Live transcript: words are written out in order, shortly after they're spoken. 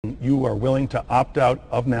You are willing to opt out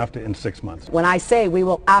of NAFTA in 6 months. When I say we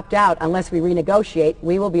will opt out unless we renegotiate,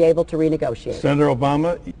 we will be able to renegotiate. Senator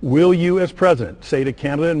Obama, will you as president say to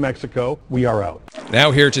Canada and Mexico, we are out? Now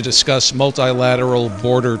here to discuss multilateral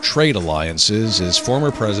border trade alliances is former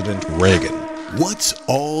President Reagan. What's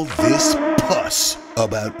all this pus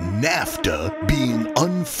about NAFTA being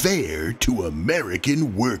unfair to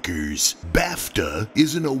American workers? BAFTA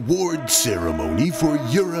is an award ceremony for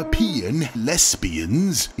European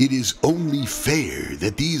lesbians. It is only fair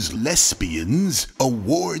that these lesbians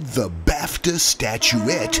award the BAFTA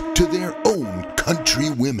statuette to their own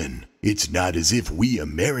countrywomen. It's not as if we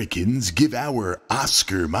Americans give our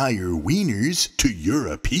Oscar Mayer wieners to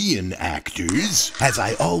European actors. As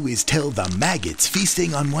I always tell the maggots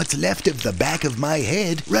feasting on what's left of the back of my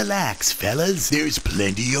head, relax, fellas. There's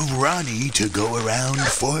plenty of Ronnie to go around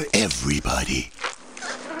for everybody.